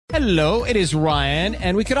Hello, it is Ryan,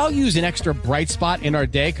 and we could all use an extra bright spot in our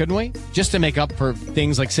day, couldn't we? Just to make up for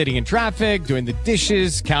things like sitting in traffic, doing the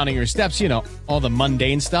dishes, counting your steps, you know, all the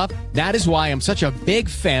mundane stuff. That is why I'm such a big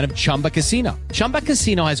fan of Chumba Casino. Chumba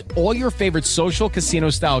Casino has all your favorite social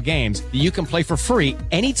casino-style games that you can play for free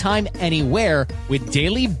anytime, anywhere with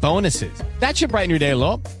daily bonuses. That should brighten your day a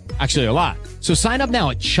little. Actually, a lot. So sign up now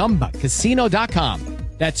at ChumbaCasino.com.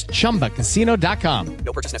 That's ChumbaCasino.com.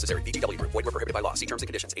 No purchase necessary. VGW Group. Void where prohibited by law. See terms and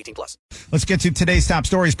conditions. 18+. Let's get to today's top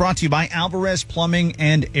stories brought to you by Alvarez Plumbing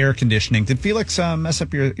and Air Conditioning. Did Felix mess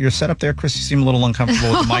up your setup there, Chris? You seem a little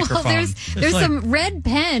uncomfortable with the microphone. There's some red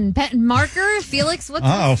pen marker. Felix,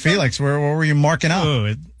 what's Felix, where were you marking up?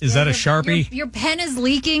 Oh, is that a Sharpie? Your pen is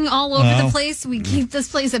leaking all over the place. We keep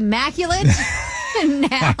this place immaculate. And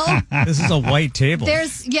now this is a white table.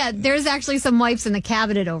 There's actually some wipes in the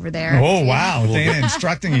cabinet over there. Oh, wow. Dana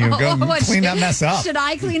instructing you. Go clean that mess up. Should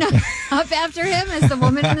I clean up after him as the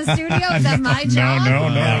woman in the studio? Is that my job? No,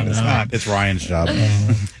 it's not. It's Ryan's job.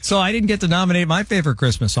 So I didn't get to nominate my favorite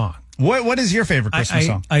Christmas song. What is your favorite Christmas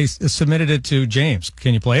song? I submitted it to James.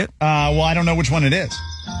 Can you play it? Well, I don't know which one it is.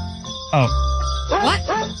 Oh. What?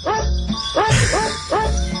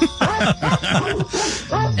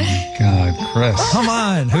 God, Chris. Come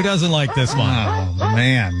on. Who doesn't like this one? Oh,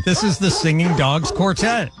 man. This is the Singing Dogs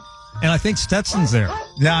Quartet. And I think Stetson's there.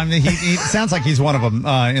 Yeah, I mean, he sounds like he's one of them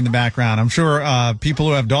in the background. I'm sure people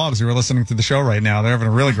who have dogs who are listening to the show right now, they're having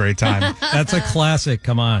a really great time. That's a classic.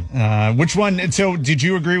 Come on. Which one? So did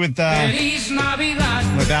you agree with that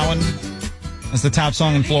one? That's the top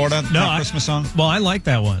song in Florida? Top Christmas song? Well, I like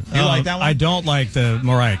that one. You like that one? I don't like the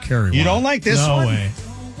Mariah Carey one. You don't like this one? No way.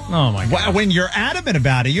 Oh, my God. When you're adamant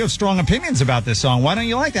about it, you have strong opinions about this song. Why don't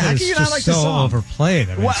you like that? How can you not like this song? It's so overplayed.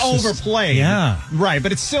 I mean, overplayed? Yeah. Right,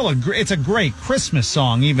 but it's still it's a great Christmas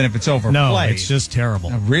song, even if it's overplayed. No, it's just terrible.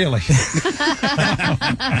 Oh, really? Okay.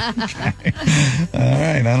 All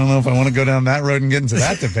right. I don't know if I want to go down that road and get into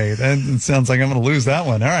that debate. It sounds like I'm going to lose that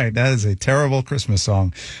one. All right. That is a terrible Christmas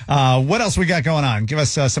song. What else we got going on? Give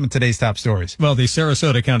us some of today's top stories. Well, the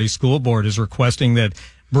Sarasota County School Board is requesting that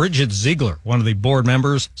Bridget Ziegler, one of the board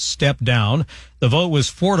members, step down. The vote was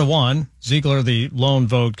 4-1. Ziegler, the lone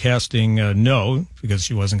vote, casting no, because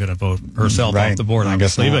she wasn't going to vote herself off the board,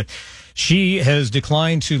 obviously. But she has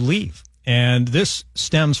declined to leave. And this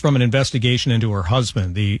stems from an investigation into her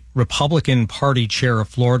husband, the Republican Party chair of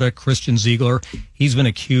Florida, Christian Ziegler. He's been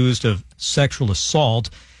accused of sexual assault.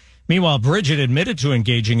 Meanwhile, Bridget admitted to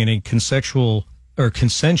engaging in a consensual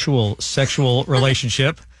sexual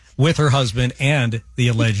relationship with her husband and the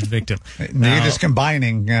alleged victim. Now, you're just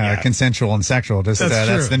combining consensual and sexual. That's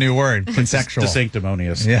the new word, consensual.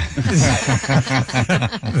 Sanctimonious. Yeah.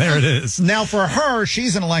 There it is. Now, for her,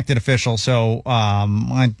 she's an elected official, so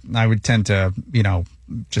I would tend to,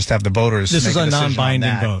 just have the voters. This is a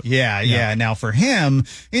non-binding vote. Yeah. Now, for him,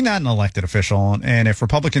 he's not an elected official. And if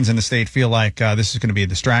Republicans in the state feel like this is going to be a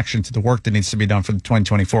distraction to the work that needs to be done for the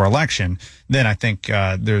 2024 election, then I think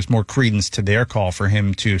there's more credence to their call for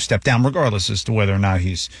him to step down, regardless as to whether or not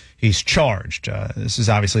he's charged. This is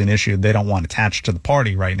obviously an issue they don't want attached to the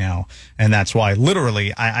party right now. And that's why,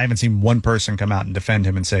 literally, I haven't seen one person come out and defend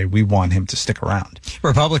him and say, we want him to stick around.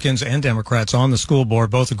 Republicans and Democrats on the school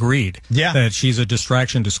board both agreed that she's a distraction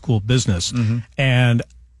to school business. Mm-hmm. And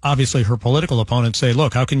obviously her political opponents say,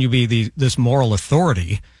 look, how can you be this moral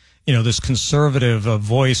authority, this conservative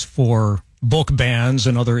voice for book bans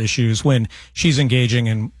and other issues when she's engaging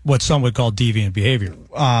in what some would call deviant behavior?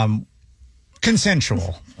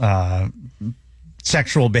 Consensual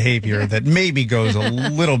sexual behavior that maybe goes a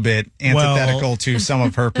little bit antithetical to some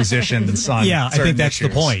of her positions on I think that's the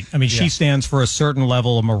point. I mean, she stands for a certain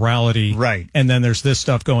level of morality. Right. And then there's this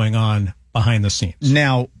stuff going on behind the scenes.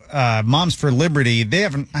 Now, Moms for Liberty, I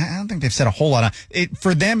don't think they've said a whole lot on it.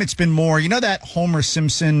 For them, it's been more, that Homer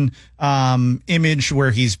Simpson image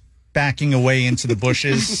where he's backing away into the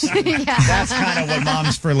bushes. That's kind of what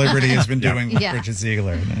Moms for Liberty has been doing with Bridget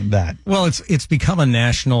Ziegler. And that. Well, it's become a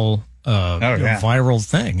national viral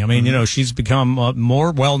thing. I mean, she's become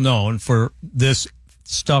more well-known for this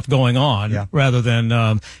stuff going on rather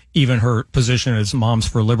than even her position as Moms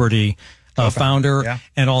for Liberty founder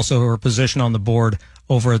and also her position on the board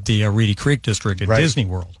over at the Reedy Creek District at Disney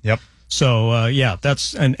World. Yep. So,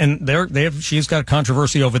 that's, and she's got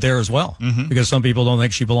controversy over there as well, because some people don't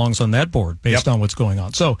think she belongs on that board based on what's going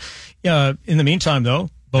on. So, in the meantime, though,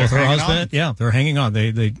 both her husband, they're hanging on.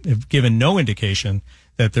 They have given no indication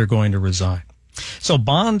that they're going to resign. So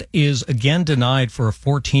bond is again denied for a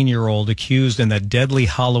 14-year-old accused in that deadly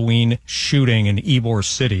Halloween shooting in Ybor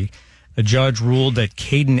City. A judge ruled that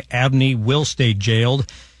Caden Abney will stay jailed.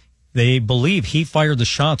 They believe he fired the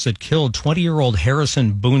shots that killed 20-year-old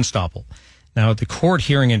Harrison Boonstapple. Now, at the court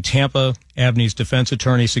hearing in Tampa, Abney's defense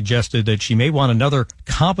attorney suggested that she may want another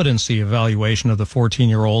competency evaluation of the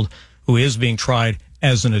 14-year-old who is being tried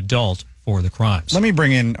as an adult for the crimes. Let me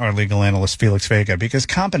bring in our legal analyst, Felix Vega, because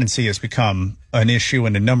competency has become an issue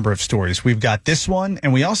in a number of stories. We've got this one,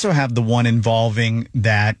 and we also have the one involving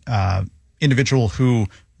that individual who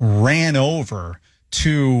ran over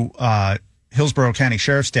two Hillsborough County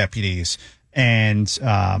Sheriff's deputies, and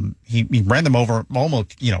he ran them over,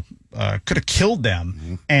 almost, could have killed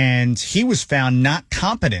them, and he was found not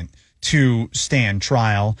competent to stand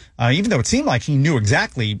trial, even though it seemed like he knew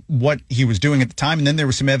exactly what he was doing at the time. And then there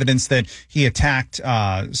was some evidence that he attacked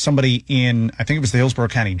somebody in, I think it was the Hillsborough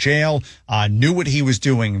County Jail, knew what he was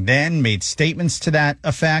doing then, made statements to that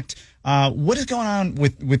effect. What is going on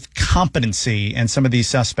with competency and some of these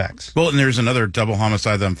suspects? Well, and there's another double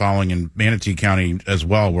homicide that I'm following in Manatee County as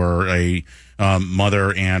well, where a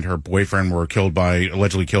mother and her boyfriend were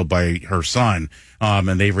allegedly killed by her son.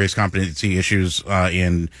 And they've raised competency issues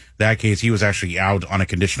in that case. He was actually out on a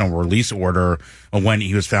conditional release order when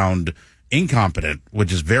he was found incompetent,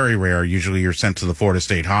 which is very rare. Usually you're sent to the Florida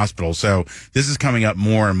State Hospital. So this is coming up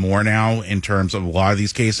more and more now in terms of a lot of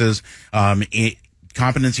these cases.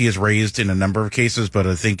 Competency is raised in a number of cases, but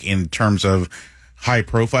I think in terms of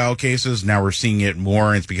high-profile cases, now we're seeing it more,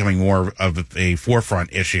 and it's becoming more of a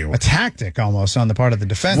forefront issue. A tactic, almost, on the part of the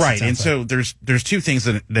defense. Right, and so there's two things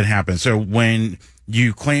that happen. So when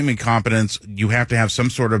you claim incompetence, you have to have some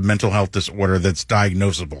sort of mental health disorder that's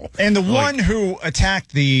diagnosable. And the one who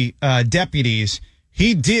attacked the deputies,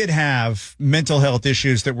 he did have mental health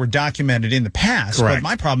issues that were documented in the past. Correct. But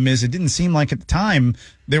my problem is it didn't seem like at the time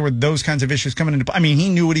there were those kinds of issues coming into. I mean, he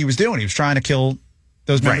knew what he was doing. He was trying to kill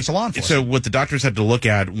those members of law enforcement. So what the doctors had to look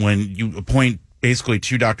at when you appoint, basically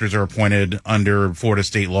two doctors are appointed under Florida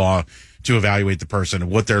state law to evaluate the person.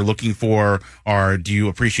 What they're looking for are, do you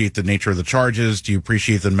appreciate the nature of the charges? Do you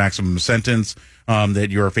appreciate the maximum sentence that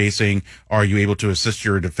you're facing? Are you able to assist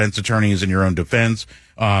your defense attorneys in your own defense?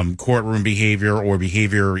 Courtroom behavior or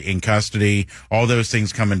behavior in custody, all those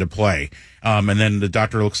things come into play. And then the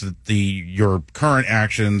doctor looks at your current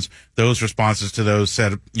actions, those responses to those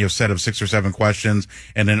set of 6 or 7 questions,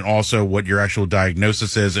 and then also what your actual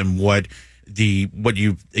diagnosis is and what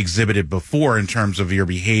you've exhibited before in terms of your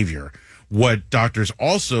behavior. What doctors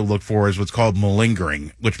also look for is what's called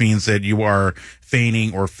malingering, which means that you are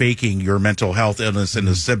feigning or faking your mental health illness and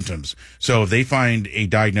the symptoms. So if they find a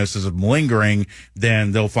diagnosis of malingering,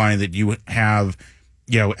 then they'll find that you have,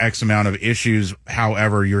 X amount of issues.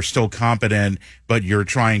 However, you're still competent, but you're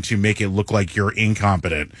trying to make it look like you're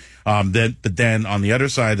incompetent. But then on the other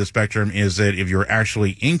side of the spectrum is that if you're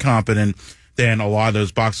actually incompetent, then a lot of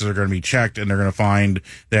those boxes are going to be checked, and they're going to find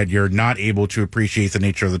that you're not able to appreciate the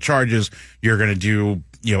nature of the charges. You're going to do,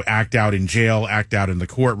 act out in jail, act out in the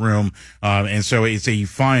courtroom. And so it's a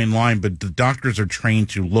fine line, but the doctors are trained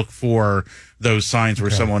to look for those signs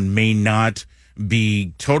where someone may not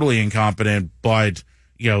be totally incompetent, but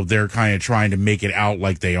they're kind of trying to make it out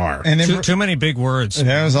like they are. And too many big words.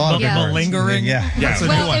 There was a lot of big words. Malingering. Yeah. That's a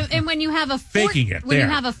new one. And when you have a faking it, when you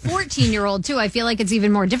have a 14-year-old too, I feel like it's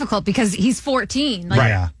even more difficult because he's 14. Like,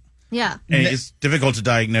 Right. Yeah. And it's difficult to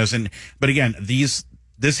diagnose. But again,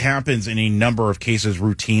 this happens in a number of cases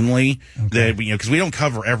routinely that, because we don't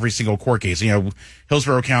cover every single court case.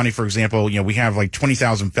 Hillsborough County, for example, we have like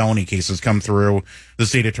 20,000 felony cases come through the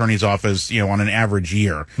state attorney's office, on an average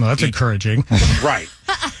year. Well, that's encouraging. Right.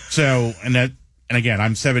 So, and again,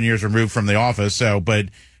 I'm 7 years removed from the office. But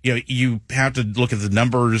you have to look at the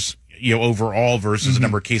numbers, overall versus the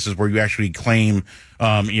number of cases where you actually claim,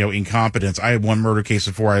 incompetence. I had one murder case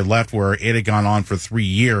before I left where it had gone on for 3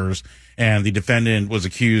 years, and the defendant was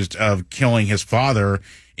accused of killing his father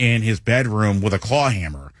in his bedroom with a claw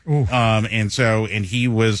hammer. And he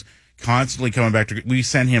was constantly coming back we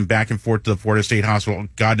sent him back and forth to the Florida State Hospital,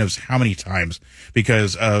 God knows how many times,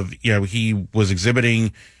 because of, he was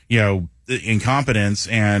exhibiting, incompetence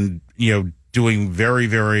and, doing very,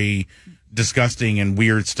 very disgusting and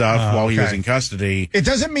weird stuff while he was in custody. It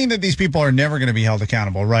doesn't mean that these people are never going to be held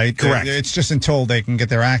accountable, right? Correct. It's just until they can get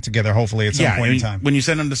their act together, hopefully, at some point in time. When you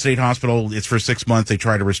send them to state hospital, it's for 6 months. They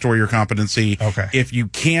try to restore your competency. Okay. If you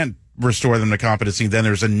can't restore them to competency, then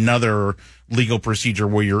there's another legal procedure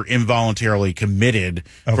where you're involuntarily committed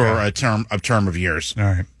for a term of years. All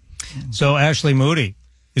right. So Ashley Moody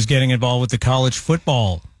is getting involved with the college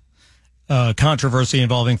football controversy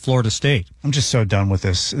involving Florida State. I'm just so done with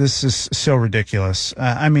this. This is so ridiculous.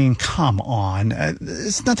 I mean, come on.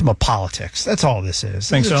 It's nothing but politics. That's all this is.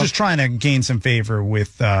 Think They're so? just trying to gain some favor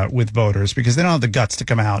with voters because they don't have the guts to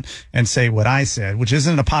come out and say what I said, which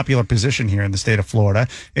isn't a popular position here in the state of Florida.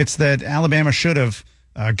 It's that Alabama should have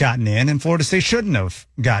gotten in and Florida State shouldn't have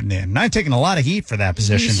gotten in. And I've taken a lot of heat for that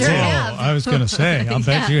position, sure too. have. I was going to say, I'll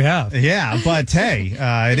bet you have. Yeah, but hey,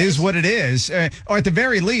 it is what it is. Or at the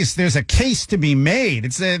very least, there's a case to be made.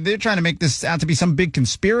 It's they're trying to make this out to be some big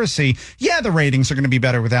conspiracy. Yeah, the ratings are going to be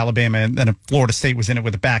better with Alabama than if Florida State was in it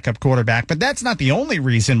with a backup quarterback. But that's not the only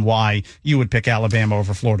reason why you would pick Alabama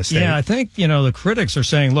over Florida State. Yeah, I think, the critics are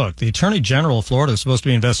saying, look, the Attorney General of Florida is supposed to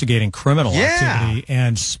be investigating criminal activity,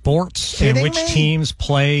 and sports Kidding and which me? teams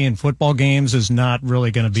play in football games is not really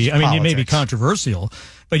going to be, I mean, it may be Politics. controversial,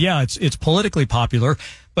 but yeah, it's politically popular.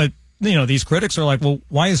 But, these critics are like, well,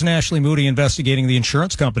 why isn't Ashley Moody investigating the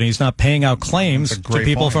insurance companies not paying out claims That's a to great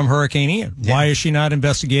people point. from Hurricane Ian? Yeah. Why is she not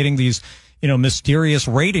investigating these mysterious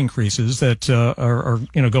rate increases that are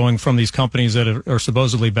going from these companies that are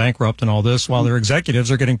supposedly bankrupt and all this, while their executives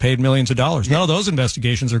are getting paid millions of dollars? None of those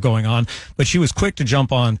investigations are going on, but she was quick to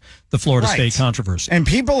jump on the Florida Right. State controversy. And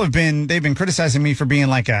people they've been criticizing me for being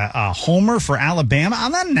like a homer for Alabama.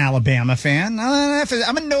 I'm not an Alabama fan.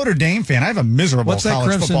 I'm a Notre Dame fan. I have a miserable What's that college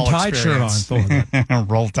Crimson football Tide shirt on? experience.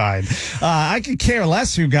 Roll Tide. I could care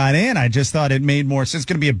less who got in. I just thought it made more sense. It's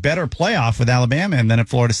going to be a better playoff with Alabama and then if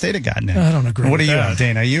Florida State had gotten in. I don't agree What do with you that. have,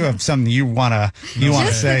 Dana? You have something you want to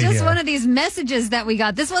say Just here. one of these messages that we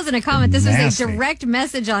got. This wasn't a comment. This was Nasty. a direct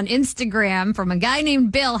message on Instagram from a guy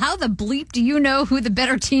named Bill. How the bleep do you know who the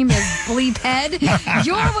better team is, bleep head?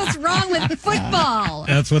 You're what's wrong with football.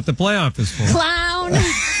 That's what the playoff is for. Clown.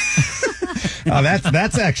 Oh,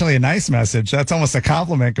 that's actually a nice message. That's almost a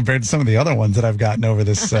compliment compared to some of the other ones that I've gotten over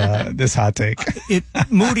this this hot take.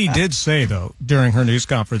 Moody did say, though, during her news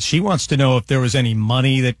conference, she wants to know if there was any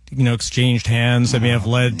money that, exchanged hands that may have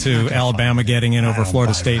led to Alabama getting in over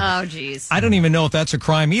Florida State. Oh, geez. I don't even know if that's a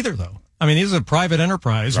crime either, though. I mean, these are private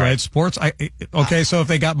enterprise, right? Sports. Okay, so if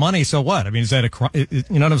they got money, so what? I mean, is that a crime? You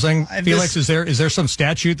know what I'm saying? Felix, is there some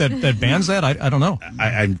statute that bans that? I don't know.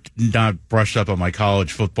 I'm not brushed up on my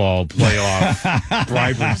college football playoff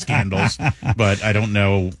bribery scandals, but I don't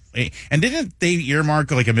know. And didn't they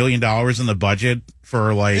earmark like $1 million in the budget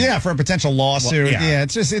for for a potential lawsuit? Well, yeah.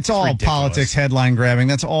 It's all ridiculous. politics, headline grabbing.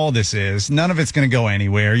 That's all this is. None of it's going to go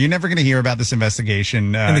anywhere. You're never going to hear about this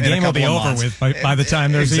investigation. And the in a game will be couple of over months. with by the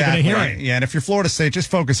time there's Exactly. even a hearing. Right. Yeah, and if you're Florida State, just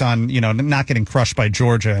focus on not getting crushed by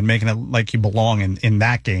Georgia and making it like you belong in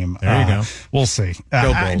that game. There you go. We'll see.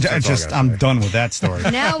 Go Bulls, that's all I gotta I'm say. done with that story.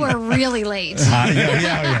 Now we're really late.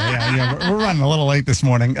 Yeah. We're running a little late this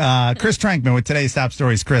morning. Chris Trenkmann with today's top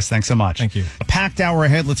stories. Chris, thanks so much. Thank you. A packed hour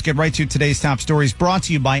ahead. Let's get right to today's top stories brought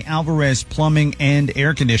to you by Alvarez Plumbing and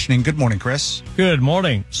Air Conditioning. Good morning, Chris. Good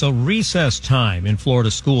morning. So recess time in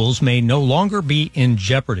Florida schools may no longer be in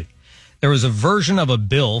jeopardy. There was a version of a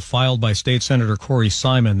bill filed by State Senator Corey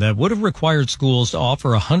Simon that would have required schools to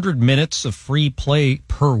offer 100 minutes of free play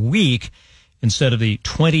per week instead of the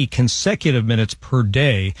 20 consecutive minutes per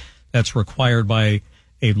day that's required by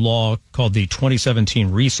a law called the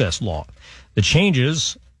 2017 Recess Law. The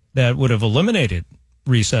changes that would have eliminated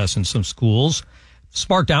recess in some schools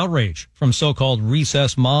sparked outrage from so-called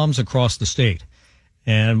recess moms across the state.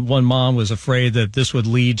 And one mom was afraid that this would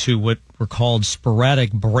lead to what were called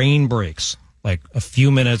sporadic brain breaks, like a few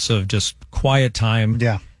minutes of just quiet time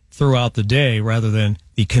throughout the day rather than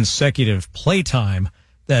the consecutive playtime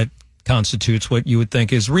that constitutes what you would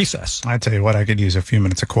think is recess. I tell you what, I could use a few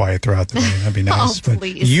minutes of quiet throughout the day. That'd be nice. Oh,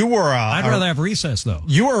 please. You were I'd rather have recess, though.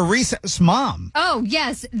 You were a recess mom. Oh,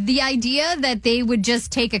 yes. The idea that they would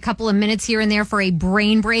just take a couple of minutes here and there for a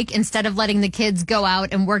brain break instead of letting the kids go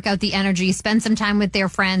out and work out the energy, spend some time with their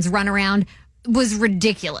friends, run around, was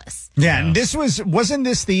ridiculous. Yeah, and wasn't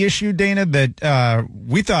this the issue, Dana, that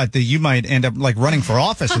we thought that you might end up like running for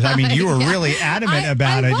office? I mean, you were really adamant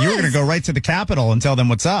about it. You were going to go right to the Capitol and tell them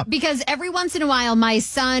what's up. Because every once in a while, my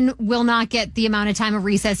son will not get the amount of time of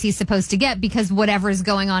recess he's supposed to get because whatever is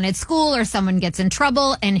going on at school or someone gets in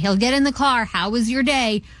trouble and he'll get in the car. How was your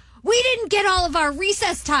day? We didn't get all of our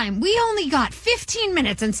recess time. We only got 15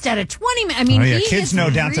 minutes instead of 20 minutes. I mean, kids gets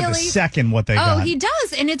know down to the really- second what they got. Oh, he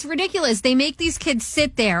does, and it's ridiculous. They make these kids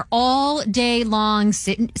sit there all day long,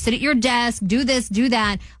 sit at your desk, do this, do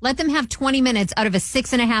that. Let them have 20 minutes out of a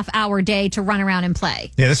 6.5-hour day to run around and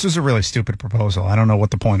play. Yeah, this was a really stupid proposal. I don't know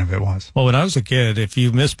what the point of it was. Well, when I was a kid, if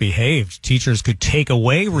you misbehaved, teachers could take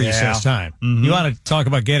away recess time. You want to talk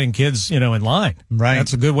about getting kids, in line. Right.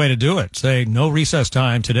 That's a good way to do it. Say, no recess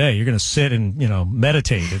time today. day. You're going to sit and,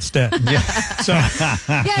 meditate instead. So,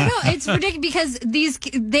 it's ridiculous because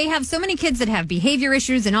they have so many kids that have behavior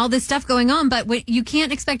issues and all this stuff going on, but you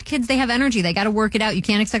can't expect kids, they have energy. They got to work it out. You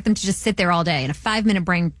can't expect them to just sit there all day. And a 5-minute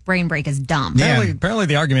brain break is dumb. Apparently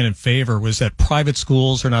the argument in favor was that private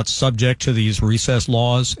schools are not subject to these recess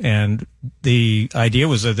laws, and the idea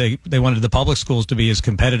was that they wanted the public schools to be as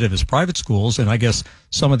competitive as private schools, and I guess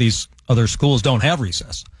some of these other schools don't have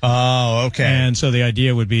recess. Oh, okay. And so the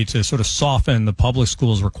idea would be to sort of soften the public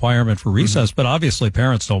schools' requirement for recess, but obviously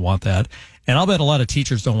parents don't want that. And I'll bet a lot of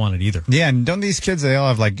teachers don't want it either. Yeah, and don't these kids, they all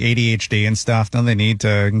have like ADHD and stuff? Don't they need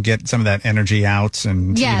to get some of that energy out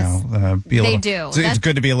and, be a little... do. It's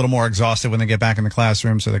good to be a little more exhausted when they get back in the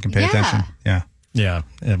classroom so they can pay attention. Yeah. Yeah.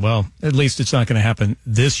 Well, at least it's not going to happen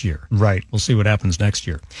this year. Right. We'll see what happens next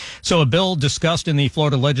year. So a bill discussed in the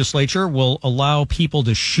Florida legislature will allow people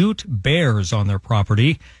to shoot bears on their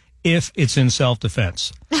property if it's in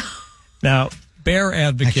self-defense. Now, bear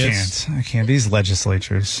advocates... I can't. These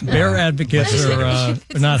legislatures. Bear advocates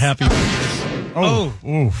are not happy with this.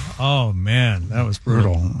 Oh, man. That was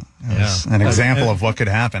brutal. That was an example of what could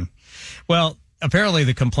happen. Well, apparently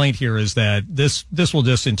the complaint here is that this will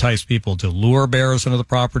just entice people to lure bears into the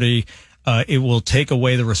property. It will take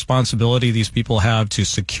away the responsibility these people have to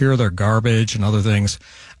secure their garbage and other things.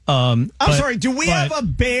 I'm sorry, do we have a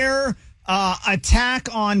bear attack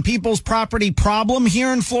on people's property problem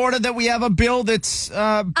here in Florida that we have a bill that's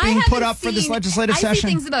being put up for this legislative session?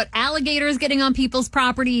 I see things about alligators getting on people's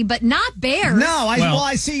property, but not bears. No,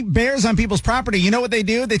 I see bears on people's property. You know what they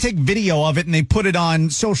do? They take video of it and they put it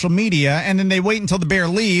on social media, and then they wait until the bear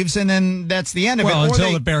leaves, and then that's the end of it. Well,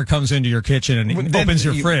 until the bear comes into your kitchen and opens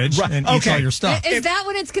your fridge and eats all your stuff. Is that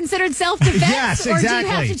when it's considered self-defense? Yes, exactly. Or do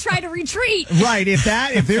you have to try to retreat? Right.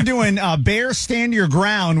 If they're doing bear stand your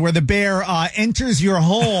ground, where the bear enters your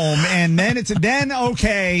home, and then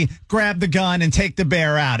okay, grab the gun and take the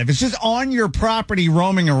bear out. If it's just on your property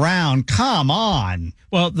roaming around, come on.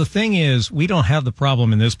 Well, the thing is, we don't have the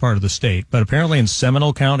problem in this part of the state, but apparently in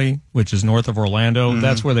Seminole County, which is north of Orlando,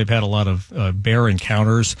 that's where they've had a lot of bear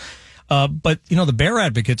encounters. But, the bear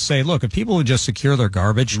advocates say, look, if people would just secure their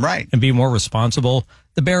garbage and be more responsible,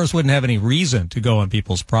 the bears wouldn't have any reason to go on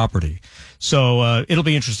people's property. So it'll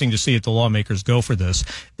be interesting to see if the lawmakers go for this.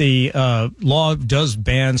 The law does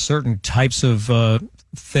ban certain types of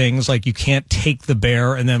things, like you can't take the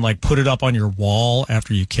bear and then put it up on your wall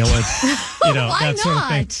after you kill it. Why that sort of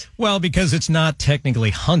thing. Well, because it's not technically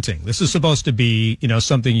hunting. This is supposed to be,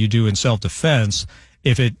 something you do in self-defense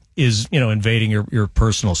if it is, invading your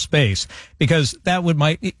personal space, because that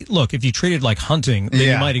look, if you treat it like hunting,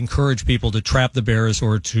 then you might encourage people to trap the bears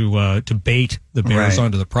or to bait the bears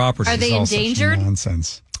onto the property. Are they endangered?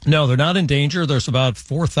 Nonsense. No, they're not endangered. There's about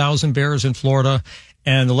 4,000 bears in Florida,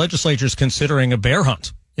 and the legislature is considering a bear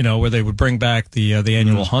hunt, where they would bring back the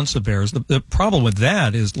annual hunts of bears. The problem with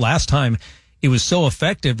that is last time it was so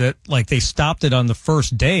effective that they stopped it on the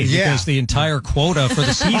first day because the entire quota for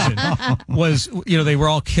the season was, they were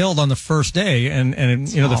all killed on the first day. And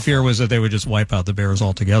the fear was that they would just wipe out the bears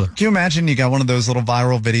altogether. Can you imagine you got one of those little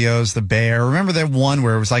viral videos, the bear? Remember that one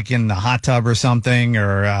where it was in the hot tub or something?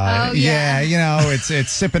 Or,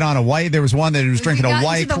 it's sipping on a white. There was one that was drinking a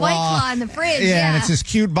White Claw. The White Claw in the fridge. Yeah, and it's this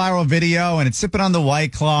cute viral video, and it's sipping on the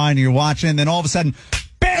White Claw, and you're watching, and then all of a sudden,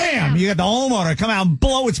 bam! You got the homeowner come out and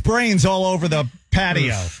blow its brains all over the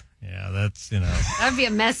patio. Yeah, that's, That'd be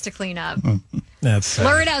a mess to clean up. That's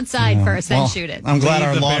lure it outside first, then shoot it. I'm glad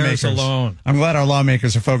Leave the bears alone. I'm glad our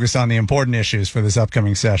lawmakers are focused on the important issues for this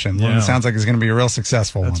upcoming session. Yeah. It sounds like it's going to be a real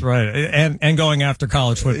successful That's one. right. And going after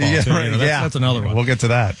college football, too. That's another one. We'll get to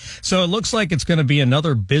that. So it looks like it's going to be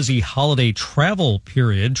another busy holiday travel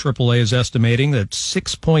period. AAA is estimating that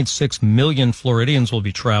 6.6 million Floridians will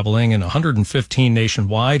be traveling and 115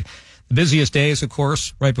 nationwide. The busiest days, of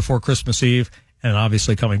course, right before Christmas Eve, and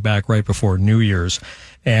obviously coming back right before New Year's.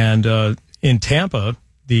 And in Tampa,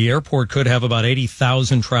 the airport could have about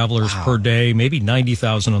 80,000 travelers per day, maybe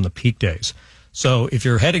 90,000 on the peak days. So if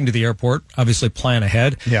you're heading to the airport, obviously plan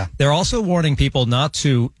ahead. Yeah. They're also warning people not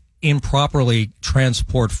to improperly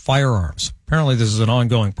transport firearms. Apparently, this is an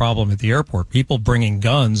ongoing problem at the airport. People bringing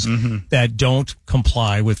guns that don't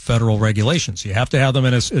comply with federal regulations. You have to have them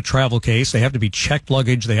in a travel case. They have to be checked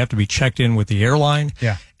luggage. They have to be checked in with the airline.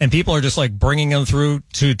 Yeah. And people are just bringing them through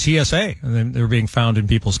to TSA, and then they're being found in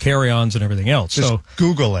people's carry-ons and everything else. Just so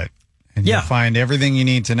Google it, and you'll find everything you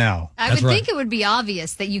need to know. I would think it would be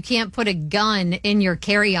obvious that you can't put a gun in your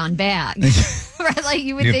carry-on bag. Right, like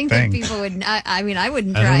you would think that people would. I mean, I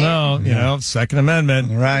wouldn't try. I don't know. You know, Second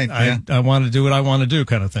Amendment. Right. I want to do what I want to do,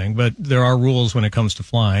 kind of thing. But there are rules when it comes to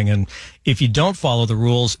flying, and if you don't follow the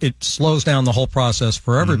rules, it slows down the whole process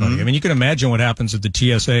for everybody. I mean, you can imagine what happens at the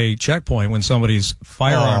TSA checkpoint when somebody's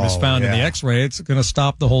firearm is found in the X-ray. It's going to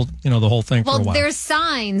stop the whole, the whole thing for a while. Well, there's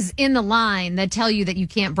signs in the line that tell you that you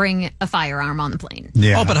can't bring a firearm on the plane.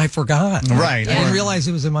 Yeah. Oh, but I forgot. Right. I didn't realize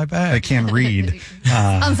it was in my bag. I can't read.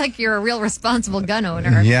 Sounds like you're a real responsible gun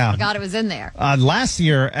owner. Yeah. Forgot it was in there. Last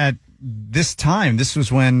year at this time, this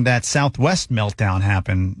was when that Southwest meltdown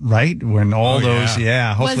happened, right? When all hopefully was it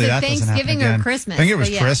that doesn't happen Thanksgiving again. or Christmas? I think it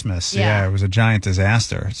was Christmas. Yeah, it was a giant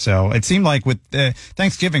disaster. So it seemed like with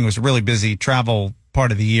Thanksgiving was a really busy travel part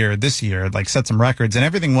of the year this year, like set some records, and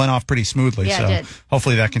everything went off pretty smoothly. Yeah, so it did.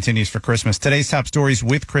 Hopefully that continues for Christmas. Today's top stories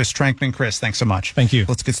with Chris Trenkmann. Chris, thanks so much. Thank you.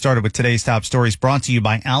 Let's get started with today's top stories, brought to you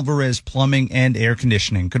by Alvarez Plumbing and Air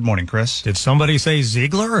Conditioning. Good morning, Chris. Did somebody say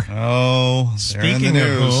Ziegler? Oh, speaking of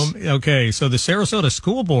whom, okay, so the Sarasota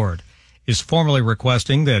School Board is formally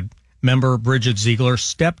requesting that member Bridget Ziegler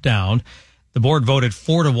step down. The board voted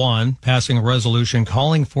 4-1, passing a resolution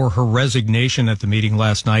calling for her resignation at the meeting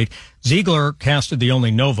last night. Ziegler casted the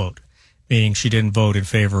only no vote, meaning she didn't vote in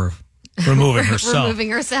favor of removing herself. Removing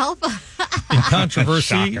herself? In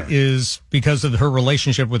controversy is because of her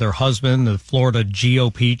relationship with her husband, the Florida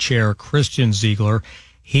GOP chair, Christian Ziegler.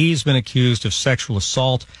 He's been accused of sexual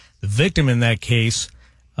assault. The victim in that case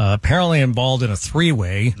apparently involved in a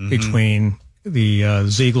three-way between the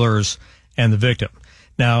Zieglers and the victim.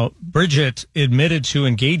 Now, Bridget admitted to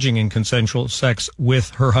engaging in consensual sex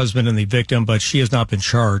with her husband and the victim, but she has not been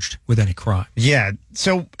charged with any crime. Yeah.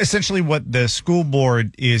 So essentially what the school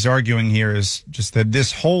board is arguing here is just that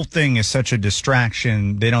this whole thing is such a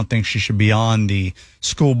distraction. They don't think she should be on the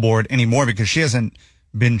school board anymore because she hasn't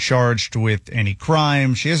been charged with any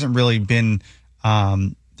crime. She hasn't really been,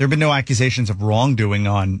 there have been no accusations of wrongdoing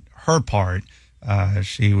on her part.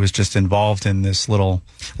 She was just involved in this little.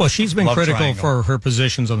 Well, she's been critical triangle for her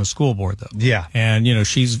positions on the school board, though. Yeah. And,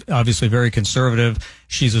 she's obviously very conservative.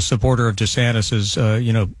 She's a supporter of DeSantis's,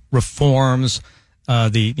 reforms,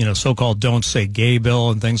 the, so-called Don't Say Gay bill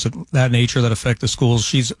and things of that nature that affect the schools.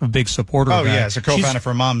 She's a big supporter of that. Oh, yeah. As a co-founder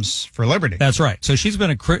for Moms for Liberty. That's right. So she's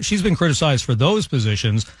been criticized for those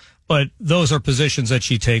positions. But those are positions that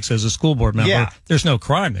she takes as a school board member. Yeah. There's no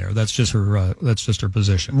crime there. That's just her. That's just her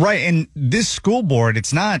position. Right. And this school board,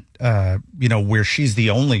 it's not, where she's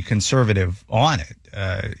the only conservative on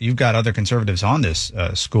it. You've got other conservatives on this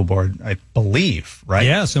school board, I believe, right?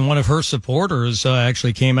 Yes. And one of her supporters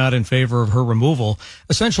actually came out in favor of her removal,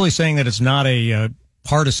 essentially saying that it's not a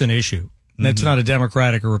partisan issue. Mm-hmm. It's not a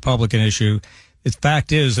Democratic or Republican issue. The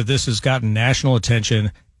fact is that this has gotten national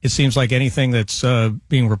attention. It seems like anything that's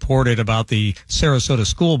being reported about the Sarasota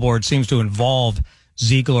School Board seems to involve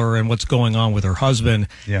Ziegler and what's going on with her husband.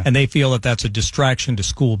 Yeah. And they feel that that's a distraction to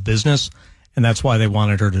school business, and that's why they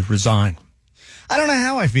wanted her to resign. I don't know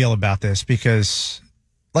how I feel about this because,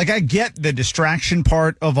 I get the distraction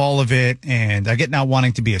part of all of it, and I get not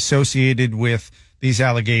wanting to be associated with these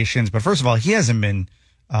allegations. But first of all, he hasn't been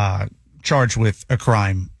charged with a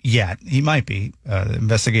crime yet. He might be. The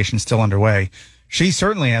investigation's still underway. She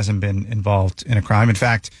certainly hasn't been involved in a crime. In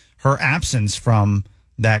fact, her absence from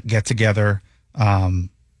that get-together,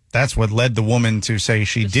 that's what led the woman to say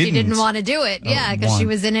she didn't want to do it. Yeah, because she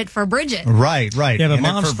was in it for Bridget. Right. Yeah, but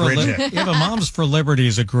Moms for Liberty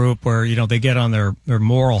is a group where, they get on their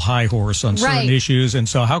moral high horse on certain issues. And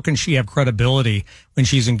so how can she have credibility when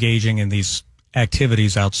she's engaging in these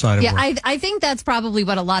activities outside of work? I think that's probably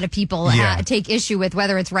what a lot of people take issue with,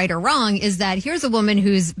 whether it's right or wrong, is that here's a woman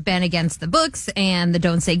who's been against the books and the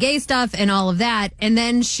Don't Say Gay stuff and all of that, and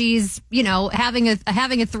then she's having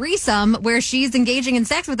a threesome where she's engaging in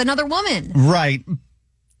sex with another woman, right?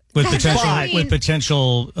 With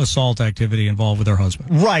potential assault activity involved with her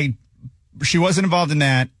husband, right? She wasn't involved in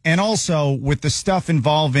that, and also with the stuff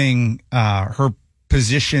involving her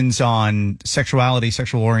positions on sexuality,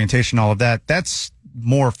 sexual orientation, all of that, that's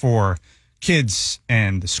more for kids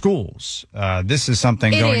and the schools. This is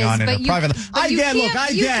something going on in a private. I get it.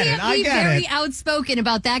 I get it. Very outspoken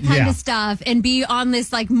about that kind of stuff and be on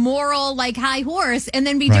this moral high horse, and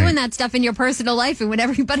then be doing that stuff in your personal life. And when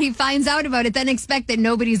everybody finds out about it, then expect that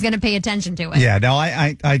nobody's going to pay attention to it. Yeah, no,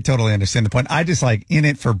 I totally understand the point. I just in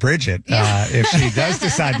it for Bridget. If she does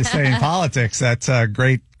decide to stay in politics, that's a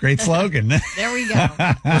great slogan. There we go.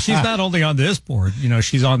 Well, she's not only on this board,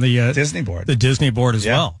 she's on the Disney board. The Disney board as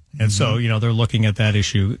well. And so, they're looking at that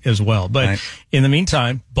issue as well. But in the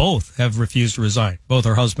meantime, both have refused to resign, both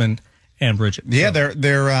her husband and Bridget. Yeah, So-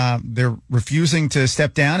 they're refusing to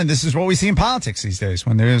step down, and this is what we see in politics these days.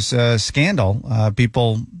 When there's a scandal,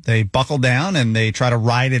 people, they buckle down and they try to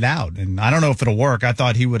ride it out. And I don't know if it'll work. I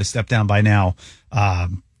thought he would have stepped down by now,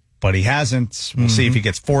 but he hasn't. We'll see if he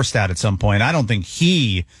gets forced out at some point. I don't think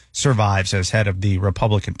he survives as head of the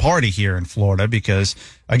Republican Party here in Florida because,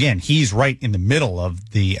 again, he's right in the middle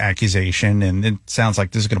of the accusation, and it sounds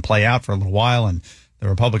like this is going to play out for a little while, and the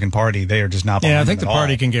Republican Party, they are just not behind Yeah, I think him the at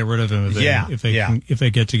party all. can get rid of him if they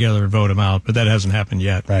get together and vote him out, but that hasn't happened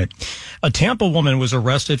yet. Right. A Tampa woman was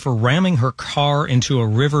arrested for ramming her car into a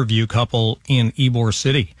Riverview couple in Ybor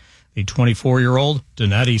City. The 24-year-old,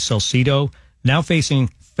 Donati Salcido, now facing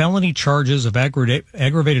felony charges of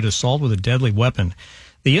aggravated assault with a deadly weapon.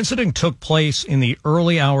 The incident took place in the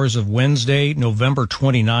early hours of Wednesday, November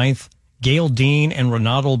 29th. Gail Dean and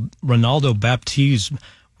Ronaldo Baptiste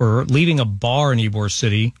were leaving a bar in Ybor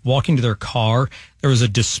City, walking to their car. There was a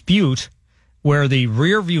dispute where the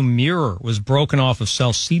rearview mirror was broken off of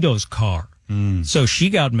Salcido's car. So she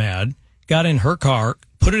got mad, got in her car,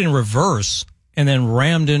 put it in reverse, and then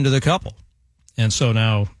rammed into the couple. And so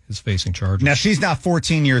now is facing charges. Now, she's not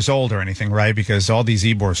 14 years old or anything, right? Because all these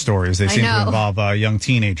Ybor stories, they seem to involve young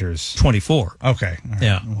teenagers. 24. Okay. All right.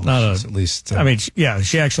 Yeah. Well, Not she's at least. I mean,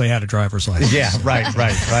 she actually had a driver's license. Yeah,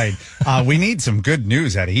 right. We need some good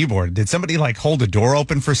news out of Ybor. Did somebody hold a door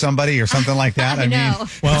open for somebody or something like that? I mean,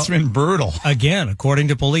 it's been brutal. Again, according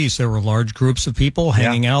to police, there were large groups of people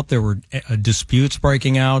hanging out. There were disputes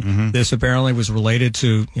breaking out. This apparently was related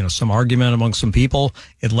to, some argument among some people.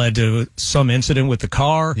 It led to some incident with the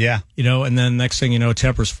car. Yeah. And then next thing you know,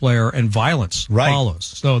 tempers flare and violence follows.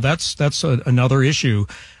 So that's another issue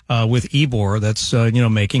with Ybor that's,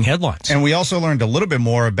 making headlines. And we also learned a little bit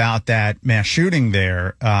more about that mass shooting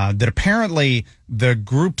there, that apparently the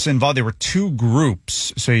groups involved, there were two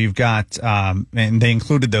groups. So you've got, and they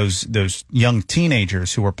included those young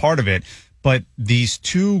teenagers who were part of it. But these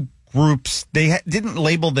two groups, they didn't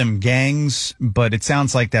label them gangs, but it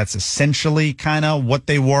sounds like that's essentially kind of what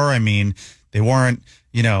they were. I mean, they weren't,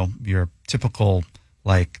 your typical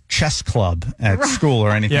chess club at school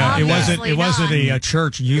or anything. Yeah, like it wasn't a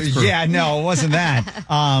church youth group. Yeah, no, it wasn't that.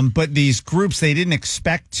 But these groups, they didn't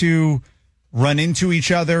expect to run into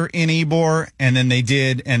each other in Ybor, and then they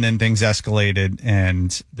did, and then things escalated,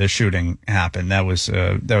 and the shooting happened. That was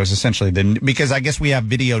essentially because I guess we have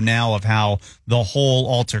video now of how the whole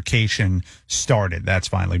altercation started. That's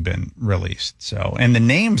finally been released. So, and the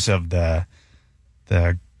names of the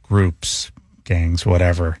groups, gangs,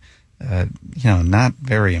 whatever, not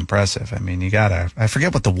very impressive. I mean, I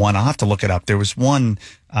forget what the one, I'll have to look it up. There was one.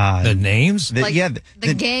 The names?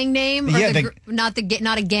 The gang name? Or not a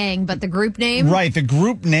gang, but the group name? Right, the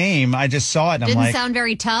group name. I just saw it and Didn't sound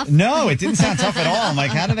very tough? No, it didn't sound tough at all. I'm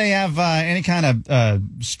like, how do they have any kind of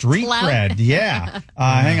street cred? Yeah.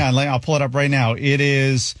 Hang on, I'll pull it up right now. It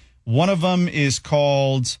is, one of them is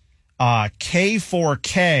called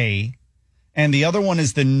K4K. And the other one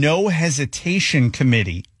is the No Hesitation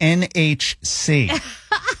Committee, NHC.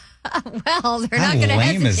 Well, they're not going to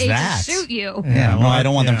hesitate to shoot you. Yeah, well, I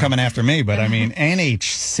don't want them coming after me, but I mean,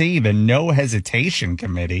 NHC, the No Hesitation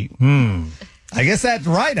Committee. I guess that's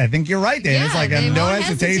right. I think you're right, Dan. Yeah, it's like a no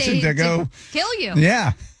hesitation to go kill you.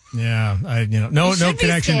 Yeah. Yeah, no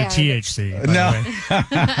connection to THC.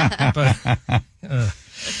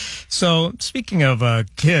 So speaking of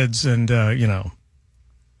kids and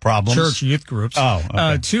problems, church youth groups. Oh,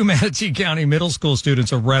 okay. Two Manatee County middle school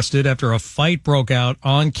students arrested after a fight broke out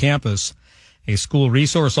on campus. A school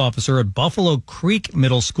resource officer at Buffalo Creek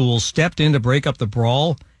Middle School stepped in to break up the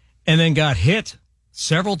brawl and then got hit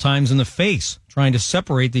several times in the face trying to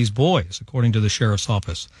separate these boys, according to the sheriff's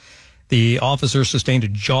office. The officer sustained a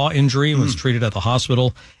jaw injury and was treated at the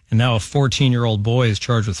hospital, and now a 14-year-old boy is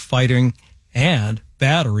charged with fighting and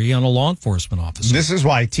battery on a law enforcement officer. This is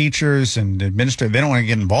why teachers and administrators, they don't want to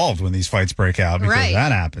get involved when these fights break out because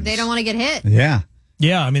that happens. They don't want to get hit. Yeah.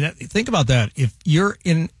 Yeah, I mean, think about that. If you're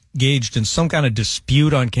engaged in some kind of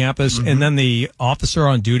dispute on campus and then the officer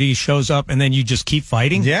on duty shows up and then you just keep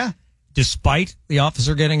fighting. Yeah. Despite the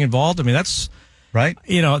officer getting involved. I mean, that's right.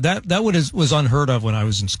 That was unheard of when I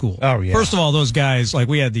was in school. Oh, yeah. First of all, those guys,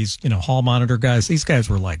 we had these, hall monitor guys. These guys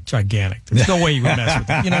were gigantic. There's no way you would mess with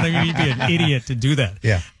them. You know what I mean? You'd be an idiot to do that.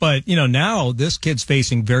 Yeah. But, now this kid's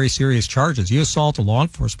facing very serious charges. You assault a law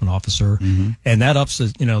enforcement officer and that ups,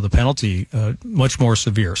 the penalty, much more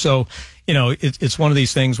severe. So, it's one of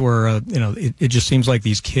these things where, it just seems like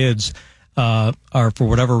these kids, are, for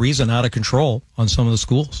whatever reason, out of control on some of the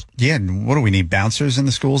schools. Yeah, and what do we need? Bouncers in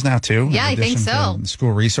the schools now, too? Yeah, I think so. The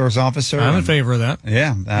school resource officer. I'm in favor of that.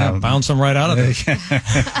 Yeah. Bounce them right out of there.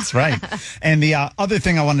 That's right. And the other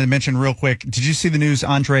thing I wanted to mention real quick, did you see the news?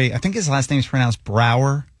 Andre, I think his last name is pronounced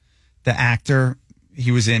Brower, the actor.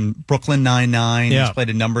 He was in Brooklyn Nine-Nine. Yeah. He's played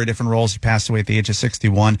a number of different roles. He passed away at the age of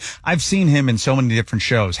 61. I've seen him in so many different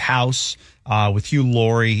shows. House, with Hugh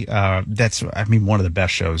Laurie. That's, one of the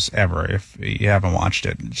best shows ever. If you haven't watched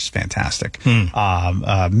it, it's just fantastic.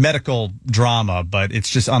 Medical drama, but it's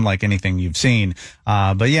just unlike anything you've seen.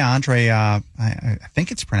 But yeah, Andre, I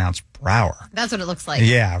think it's pronounced Brower. That's what it looks like.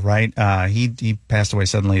 Yeah, right. He passed away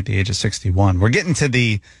suddenly at the age of 61. We're getting to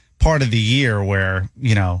the part of the year where,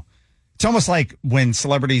 it's almost like when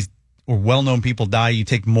celebrities or well-known people die, you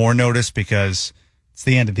take more notice because it's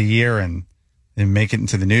the end of the year and make it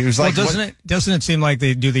into the news. Well, doesn't it seem like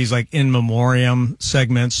they do these like in memoriam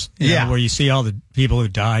segments? Where you see all the people who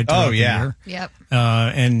died. The year. Yep.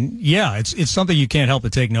 And it's something you can't help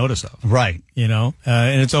but take notice of. Right.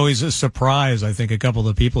 And it's always a surprise. I think a couple of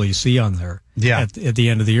the people you see on there. Yeah. At the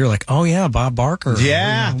end of the year, like, oh yeah, Bob Barker.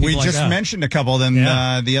 Yeah, we just mentioned a couple of them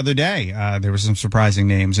the other day. There were some surprising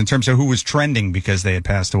names in terms of who was trending because they had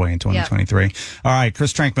passed away in 2023. Yep. All right,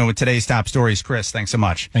 Chris Trenkmann with today's top stories. Chris, thanks so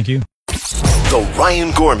much. Thank you. The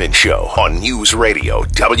Ryan Gorman Show on News Radio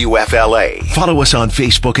WFLA. Follow us on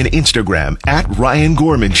Facebook and Instagram at Ryan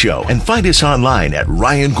Gorman Show and find us online at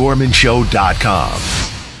RyanGormanShow.com.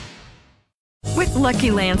 With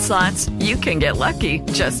Lucky Land Slots, you can get lucky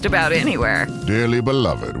just about anywhere. Dearly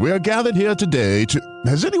beloved, we are gathered here today to...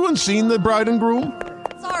 Has anyone seen the bride and groom?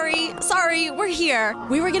 Sorry, we're here.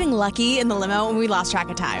 We were getting lucky in the limo and we lost track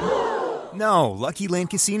of time. No, Lucky Land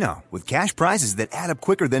Casino, with cash prizes that add up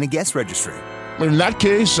quicker than a guest registry. In that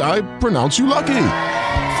case, I pronounce you lucky.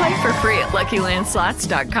 Play for free at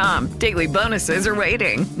LuckyLandSlots.com. Daily bonuses are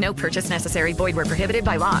waiting. No purchase necessary. Void where prohibited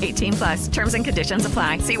by law. 18+. Terms and conditions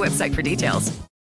apply. See website for details.